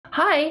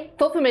Hi,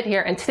 Fofamit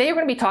here, and today we're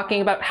going to be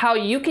talking about how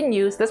you can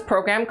use this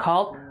program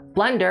called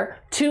Blender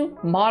to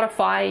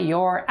modify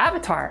your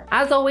avatar.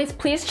 As always,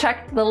 please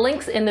check the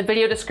links in the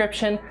video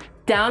description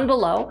down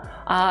below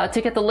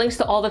to get the links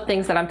to all the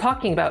things that I'm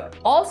talking about.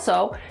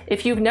 Also,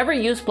 if you've never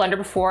used Blender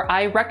before,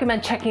 I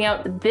recommend checking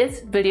out this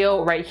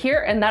video right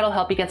here, and that'll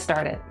help you get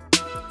started.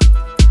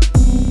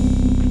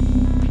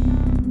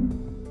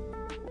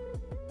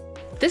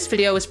 This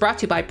video is brought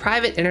to you by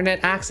Private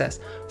Internet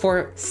Access.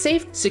 For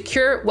safe,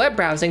 secure web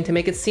browsing to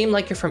make it seem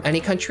like you're from any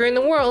country in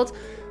the world,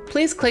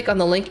 please click on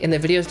the link in the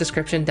video's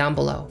description down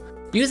below.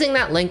 Using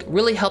that link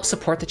really helps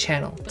support the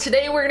channel.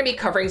 Today we're going to be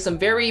covering some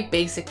very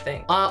basic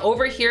things.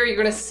 Over here you're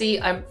going to see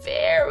a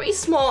very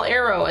small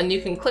arrow, and you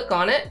can click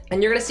on it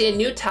and you're going to see a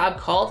new tab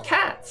called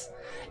Cats.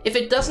 If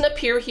it doesn't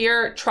appear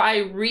here, try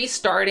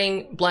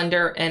restarting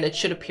Blender and it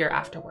should appear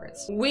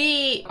afterwards.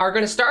 We are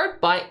going to start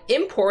by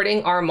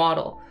importing our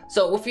model.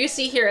 So if you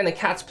see here in the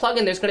Cats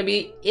plugin, there's going to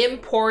be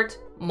import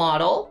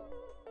model.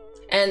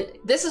 And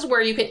this is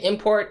where you can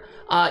import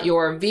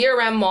your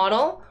VRM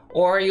model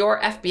or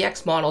your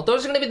FBX model.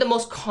 Those are going to be the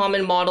most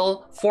common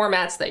model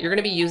formats that you're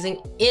going to be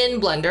using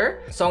in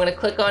Blender. So I'm going to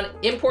click on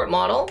import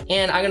model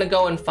and I'm going to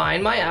go and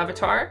find my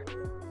avatar.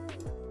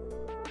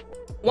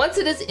 Once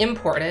it is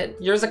imported,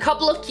 there's a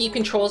couple of key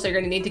controls that you're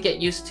going to need to get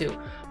used to.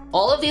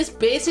 All of these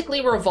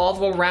basically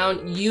revolve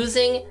around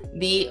using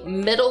the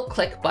middle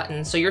click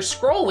button. So your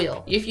scroll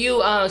wheel, if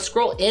you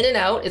scroll in and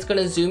out, it's going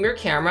to zoom your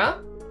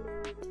camera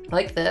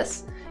like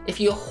this. If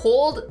you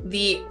hold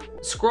the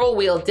scroll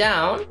wheel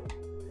down,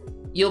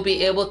 you'll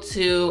be able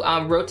to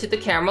rotate the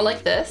camera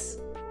like this.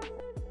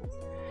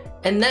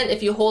 And then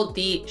if you hold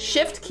the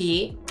shift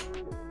key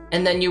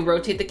and then you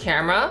rotate the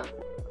camera,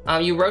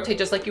 you rotate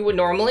just like you would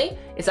normally,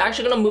 it's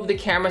actually going to move the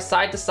camera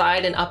side to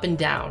side and up and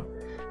down.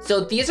 So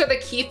these are the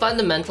key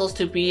fundamentals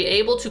to be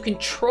able to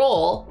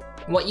control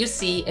what you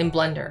see in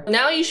Blender.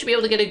 Now you should be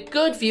able to get a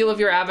good view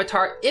of your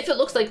avatar. If it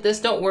looks like this,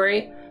 don't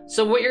worry.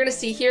 So what you're going to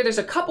see here, there's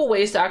a couple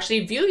ways to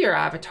actually view your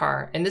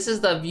avatar, and this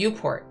is the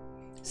viewport.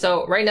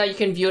 So right now you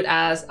can view it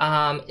as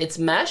it's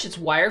mesh, it's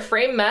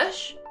wireframe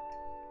mesh.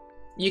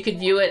 You could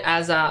view it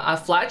as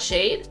a flat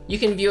shade. You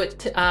can view it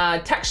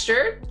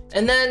textured,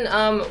 and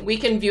then we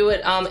can view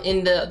it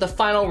in the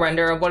final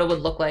render of what it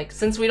would look like.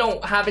 Since we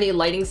don't have any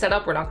lighting set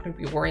up, we're not going to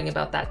be worrying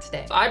about that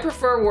today. I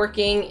prefer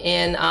working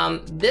in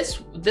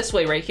this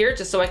way right here,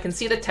 just so I can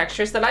see the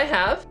textures that I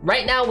have.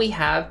 Right now we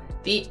have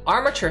the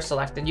armature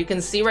selected. You can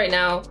see right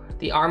now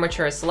the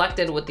armature is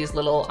selected with these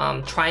little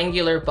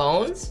triangular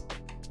bones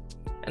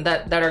and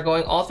that are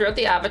going all throughout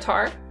the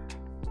avatar.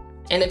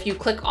 And if you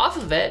click off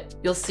of it,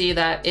 you'll see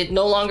that it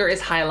no longer is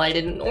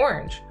highlighted in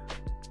orange.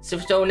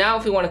 So now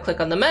if we want to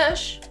click on the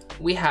mesh,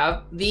 we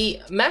have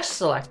the mesh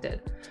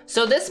selected.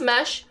 So this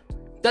mesh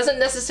doesn't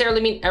necessarily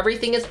mean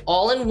everything is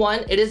all in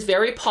one. It is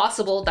very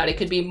possible that it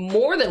could be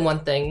more than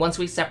one thing once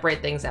we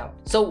separate things out.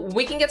 So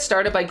we can get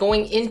started by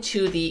going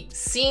into the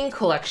scene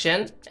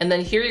collection. And then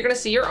here you're going to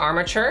see your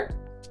armature.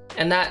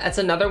 And that's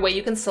another way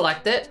you can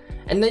select it.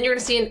 And then you're going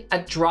to see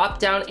a drop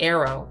down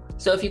arrow.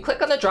 So if you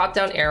click on the drop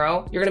down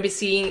arrow, you're going to be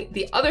seeing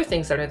the other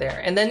things that are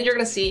there. And then you're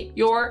going to see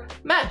your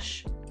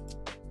mesh.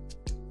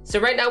 So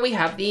right now we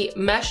have the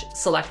mesh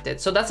selected.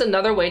 So that's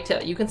another way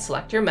you can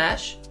select your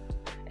mesh.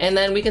 And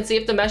then we can see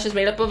if the mesh is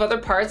made up of other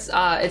parts.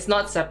 It's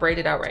not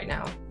separated out right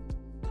now.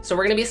 So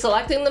we're going to be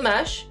selecting the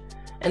mesh.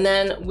 And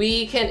then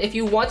we can, if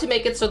you want to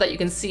make it so that you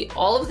can see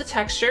all of the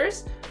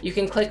textures, you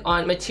can click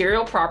on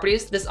material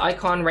properties, this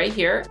icon right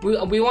here.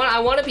 I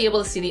want to be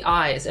able to see the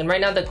eyes. And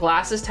right now the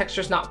glasses texture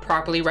is not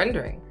properly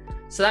rendering.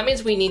 So that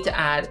means we need to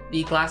add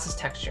the glasses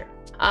texture.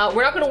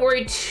 We're not going to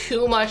worry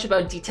too much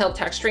about detailed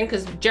texturing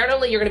because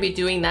generally you're going to be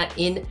doing that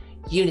in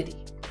Unity.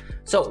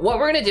 So what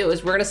we're going to do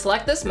is we're going to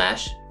select this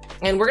mesh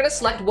and we're going to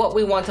select what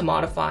we want to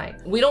modify.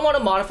 We don't want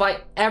to modify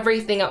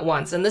everything at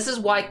once. And this is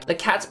why the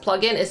Cats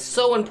plugin is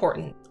so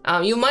important.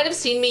 You might have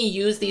seen me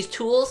use these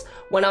tools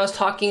when I was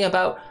talking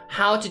about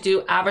how to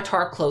do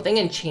avatar clothing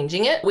and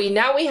changing it.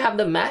 Now we have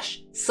the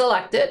mesh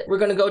selected. We're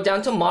going to go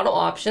down to model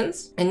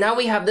options. And now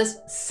we have this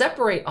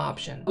separate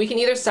option. We can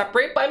either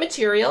separate by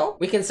material,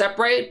 we can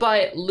separate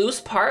by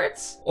loose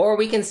parts, or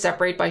we can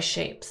separate by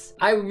shapes.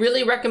 I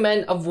really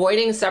recommend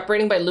avoiding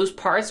separating by loose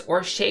parts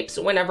or shapes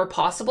whenever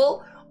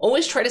possible.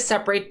 Always try to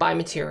separate by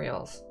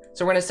materials.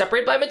 So we're going to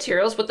separate by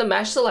materials with the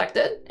mesh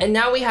selected. And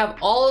now we have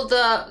all of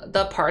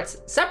the parts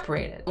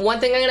separated. One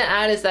thing I'm going to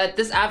add is that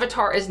this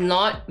avatar is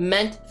not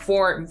meant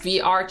for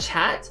VR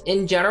chat.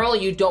 In general,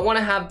 you don't want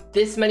to have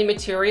this many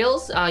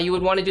materials. You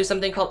would want to do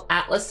something called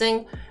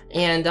atlasing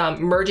and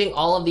merging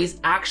all of these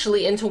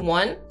actually into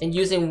one and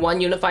using one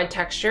unified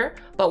texture.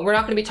 But we're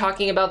not going to be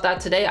talking about that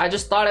today. I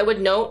just thought I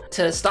would note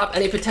to stop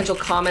any potential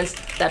comments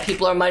that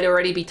people might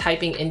already be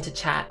typing into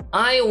chat.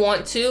 I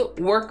want to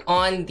work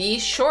on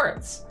these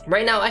shorts.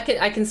 Right now I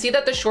can see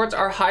that the shorts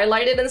are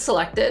highlighted and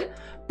selected,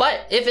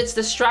 but if it's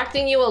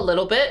distracting you a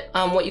little bit,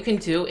 what you can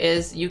do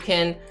is you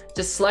can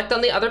just select on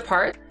the other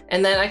part,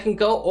 and then I can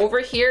go over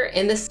here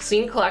in this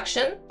scene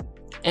collection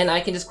and I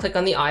can just click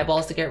on the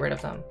eyeballs to get rid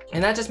of them.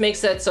 And that just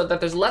makes it so that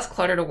there's less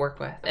clutter to work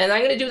with. And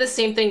I'm gonna do the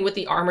same thing with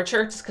the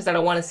armature, just because I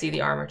don't wanna see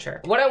the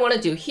armature. What I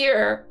wanna do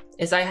here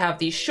is I have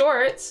these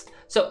shorts.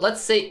 So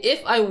let's say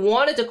if I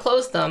wanted to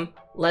close them,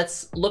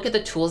 let's look at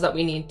the tools that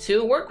we need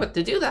to work with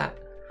to do that.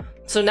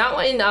 So now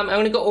I'm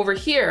gonna go over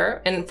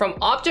here, and from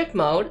object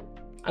mode,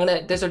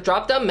 there's a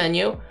drop-down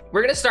menu.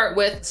 We're gonna start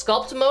with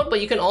sculpt mode, but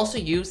you can also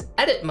use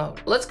edit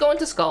mode. Let's go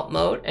into sculpt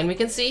mode, and we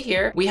can see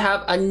here, we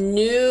have a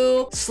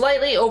new,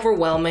 slightly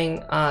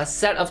overwhelming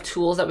set of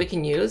tools that we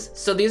can use.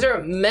 So these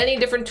are many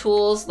different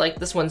tools, like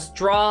this one's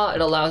draw.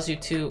 It allows you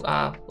to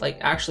like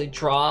actually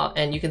draw,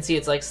 and you can see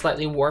it's like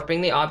slightly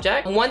warping the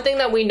object. And one thing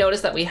that we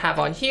notice that we have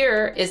on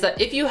here is that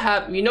if you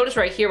notice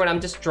right here when I'm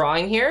just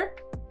drawing here,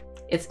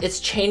 it's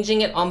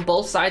changing it on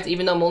both sides,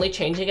 even though I'm only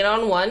changing it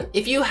on one.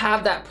 If you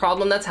have that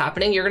problem that's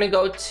happening, you're gonna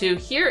go to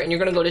here and you're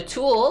gonna go to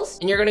tools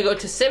and you're gonna go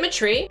to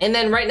symmetry. And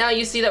then right now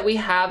you see that we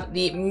have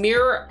the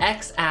mirror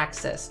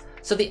x-axis.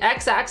 So the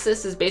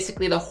x-axis is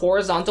basically the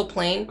horizontal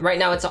plane. Right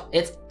now it's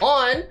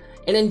on,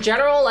 and in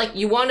general, like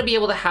you wanna be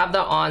able to have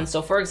that on. So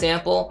for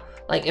example,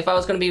 like if I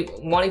was gonna be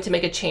wanting to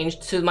make a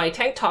change to my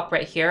tank top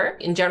right here,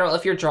 in general,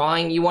 if you're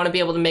drawing, you wanna be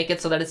able to make it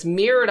so that it's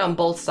mirrored on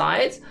both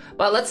sides.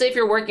 But let's say if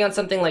you're working on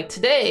something like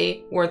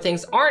today, where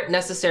things aren't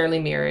necessarily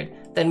mirrored,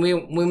 then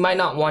we might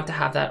not want to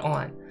have that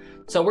on.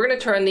 So we're gonna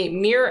turn the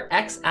mirror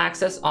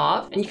x-axis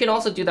off, and you can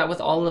also do that with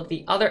all of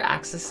the other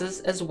axes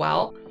as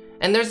well.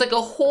 And there's like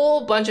a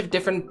whole bunch of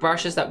different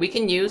brushes that we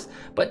can use,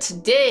 but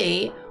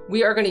today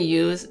we are gonna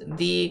use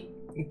the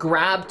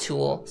grab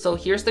tool. So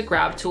here's the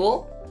grab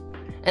tool.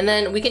 And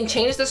then we can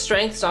change the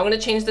strength. So I'm gonna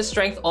change the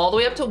strength all the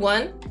way up to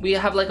 1. We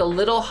have like a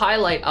little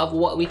highlight of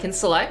what we can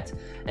select.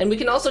 And we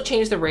can also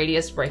change the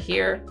radius right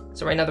here.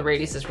 So right now the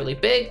radius is really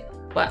big,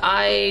 but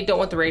I don't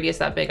want the radius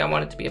that big. I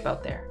want it to be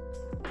about there.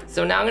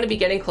 So now I'm gonna be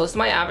getting close to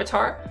my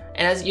avatar.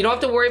 And as you don't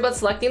have to worry about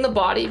selecting the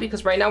body,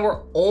 because right now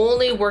we're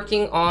only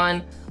working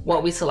on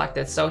what we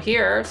selected. So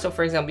here, so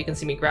for example, you can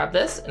see me grab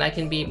this and I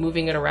can be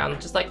moving it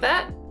around just like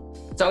that.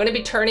 So I'm gonna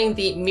be turning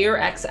the mirror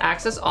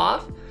x-axis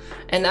off.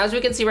 And as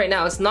we can see right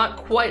now, it's not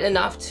quite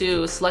enough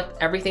to select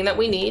everything that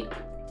we need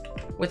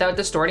without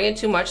distorting it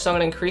too much. So I'm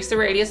gonna increase the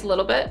radius a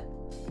little bit.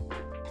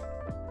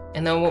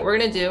 And then what we're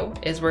gonna do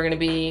is we're gonna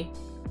be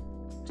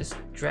just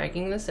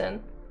dragging this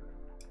in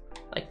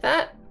like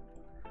that.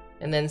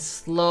 And then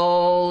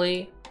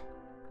slowly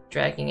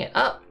dragging it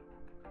up.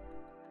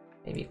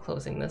 Maybe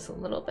closing this a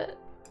little bit.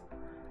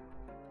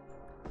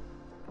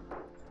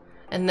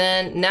 And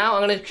then now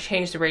I'm gonna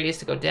change the radius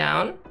to go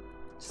down,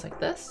 just like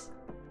this.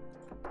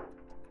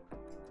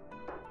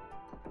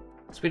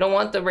 So we don't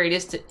want the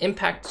radius to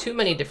impact too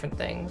many different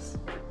things.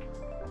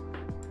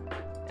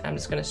 And I'm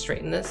just gonna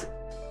straighten this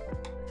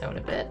down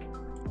a bit.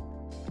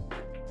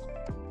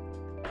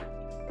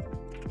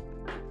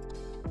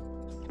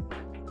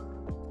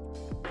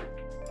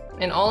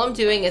 And all I'm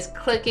doing is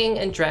clicking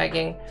and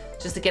dragging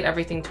just to get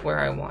everything to where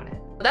I want it.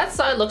 That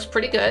side looks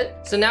pretty good.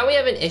 So now we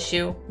have an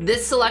issue.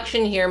 This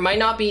selection here might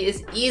not be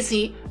as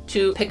easy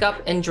to pick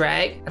up and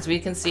drag. As we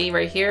can see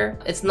right here,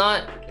 it's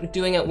not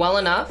doing it well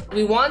enough.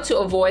 We want to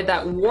avoid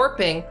that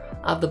warping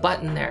of the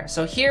button there.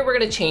 So here we're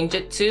gonna change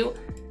it to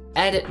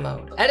edit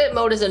mode. Edit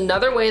mode is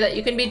another way that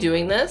you can be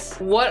doing this.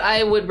 What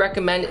I would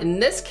recommend in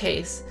this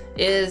case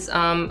is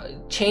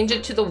change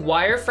it to the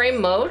wireframe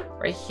mode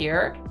right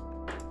here.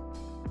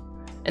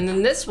 And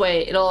then this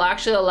way, it'll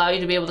actually allow you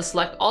to be able to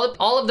select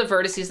all of the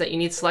vertices that you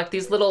need to select,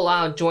 these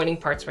little joining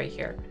parts right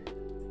here.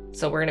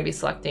 So we're gonna be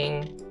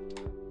selecting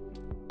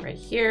right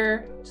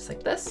here, just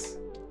like this.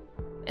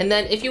 And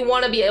then if you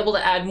wanna be able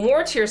to add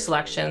more to your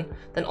selection,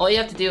 then all you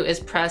have to do is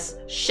press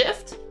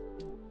Shift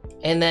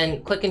and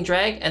then click and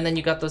drag, and then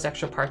you got those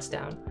extra parts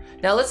down.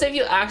 Now let's say if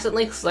you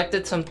accidentally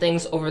selected some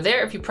things over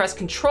there, if you press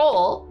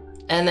Control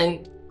and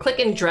then click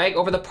and drag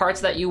over the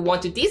parts that you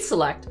want to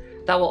deselect,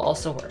 that will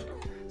also work.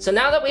 So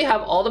now that we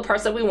have all the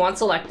parts that we want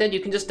selected, you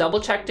can just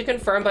double check to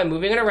confirm by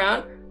moving it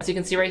around. As you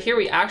can see right here,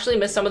 we actually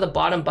missed some of the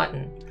bottom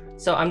button.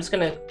 So I'm just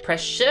gonna press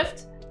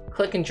Shift,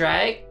 click and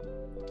drag,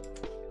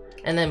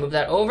 and then move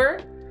that over.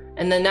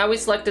 And then now we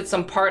selected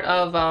some part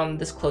of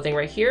this clothing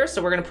right here.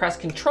 So we're gonna press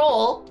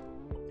Control,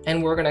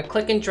 and we're gonna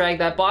click and drag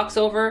that box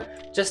over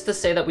just to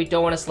say that we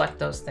don't wanna select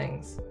those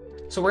things.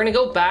 So we're gonna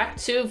go back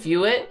to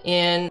view it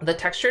in the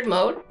textured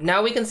mode.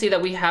 Now we can see that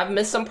we have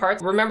missed some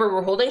parts. Remember,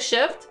 we're holding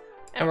Shift,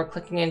 and we're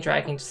clicking and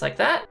dragging just like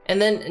that.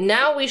 And then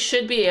now we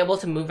should be able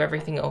to move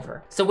everything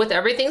over. So with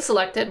everything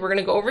selected, we're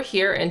gonna go over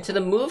here into the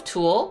move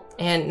tool,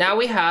 and now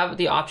we have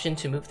the option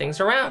to move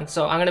things around.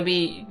 So I'm gonna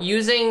be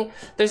using,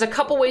 there's a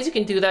couple ways you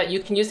can do that.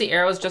 You can use the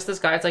arrows just as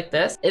guides like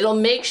this. It'll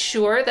make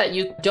sure that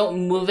you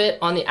don't move it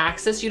on the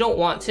axis you don't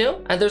want to.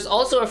 And there's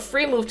also a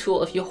free move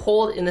tool. If you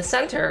hold in the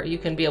center, you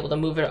can be able to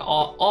move it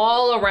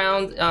all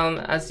around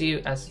as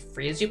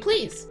free as you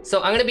please.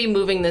 So I'm gonna be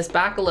moving this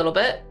back a little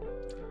bit,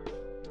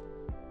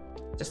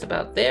 just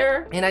about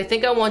there. And I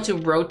think I want to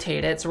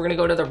rotate it. So we're gonna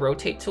go to the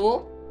rotate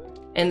tool.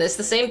 And it's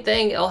the same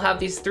thing. It'll have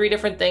these 3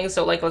 different things.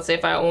 So like, let's say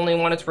if I only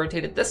wanted to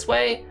rotate it this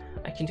way,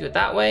 I can do it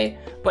that way.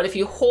 But if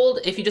you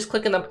just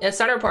click in the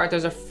center part,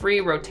 there's a free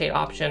rotate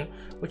option,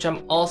 which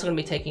I'm also gonna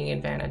be taking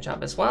advantage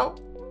of as well.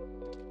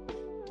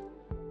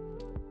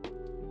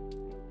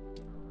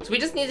 So we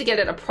just need to get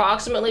it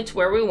approximately to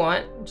where we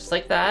want, just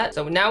like that.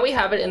 So now we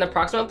have it in the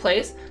approximate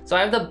place. So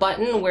I have the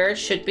button where it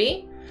should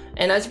be.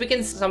 And as we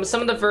can, some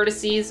of the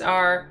vertices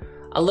are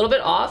a little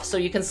bit off, so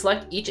you can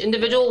select each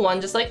individual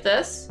one just like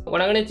this.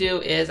 What I'm gonna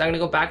do is I'm gonna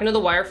go back into the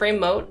wireframe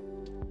mode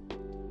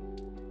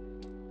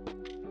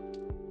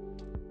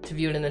to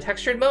view it in the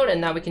textured mode,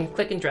 and now we can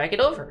click and drag it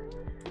over,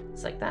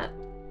 just like that.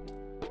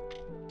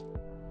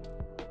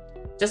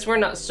 Just we're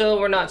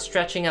not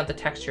stretching out the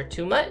texture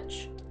too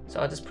much. So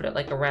I'll just put it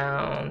like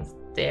around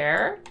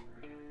there,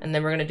 and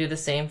then we're gonna do the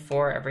same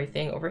for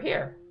everything over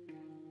here.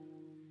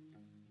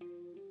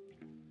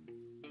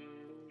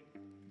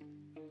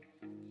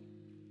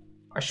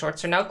 Our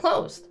shorts are now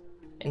closed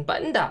and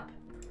buttoned up.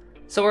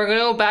 So we're gonna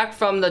go back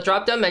from the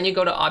drop-down menu,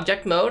 go to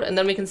object mode, and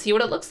then we can see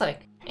what it looks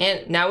like.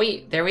 And now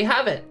there we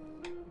have it.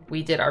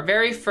 We did our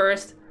very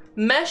first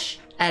mesh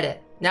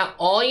edit. Now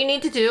all you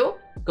need to do,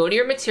 go to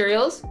your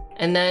materials,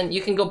 and then you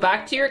can go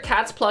back to your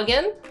CATS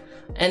plugin,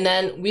 and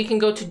then we can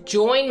go to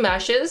join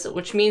meshes,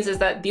 which means is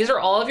that these are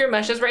all of your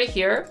meshes right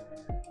here.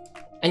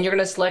 And you're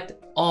gonna select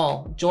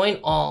all, join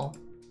all,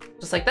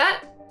 just like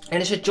that.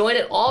 And it should join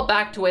it all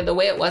back to the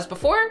way it was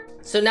before.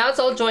 So now it's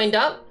all joined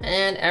up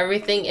and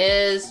everything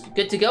is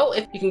good to go.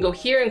 If you can go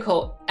here and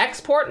go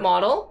export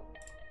model.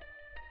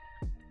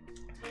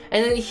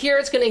 And then here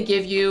it's gonna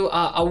give you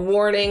a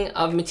warning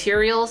of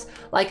materials.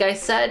 Like I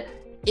said,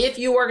 if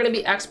you are gonna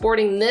be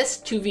exporting this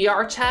to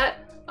VRChat,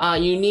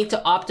 you need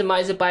to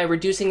optimize it by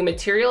reducing the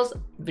materials.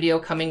 Video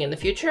coming in the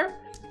future.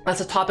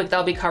 That's a topic that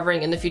I'll be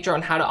covering in the future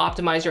on how to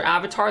optimize your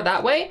avatar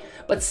that way.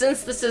 But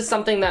since this is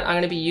something that I'm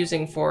gonna be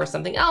using for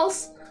something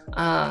else,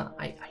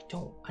 I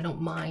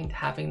don't mind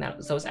having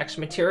those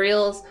extra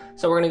materials.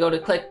 So we're gonna go to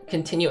click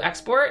continue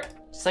export,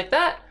 just like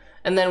that.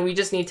 And then we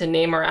just need to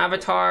name our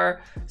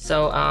avatar.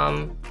 So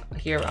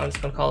here, I'm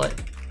just gonna call it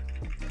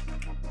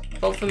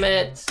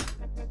Fofamit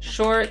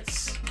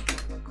shorts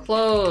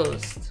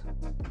closed.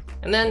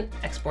 And then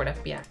export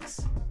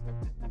FBX.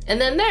 And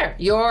then there,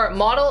 your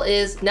model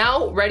is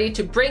now ready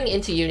to bring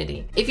into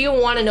Unity. If you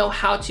want to know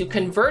how to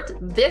convert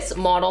this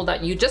model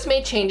that you just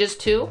made changes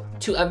to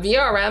a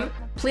VRM,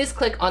 please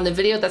click on the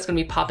video that's going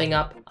to be popping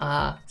up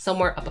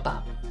somewhere up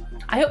above.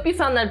 I hope you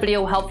found that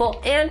video helpful,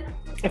 and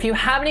if you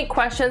have any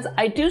questions,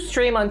 I do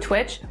stream on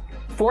Twitch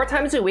 4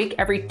 times a week,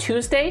 every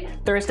Tuesday,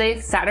 Thursday,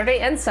 Saturday,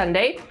 and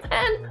Sunday.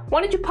 And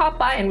why don't you pop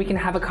by and we can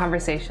have a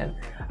conversation.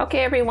 Okay,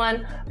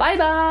 everyone,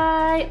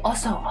 bye-bye.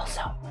 Also,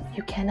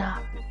 you can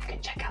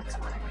check out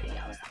some other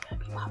videos that are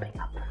gonna be popping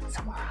up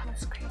somewhere on the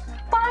screen.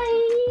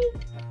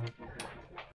 Bye.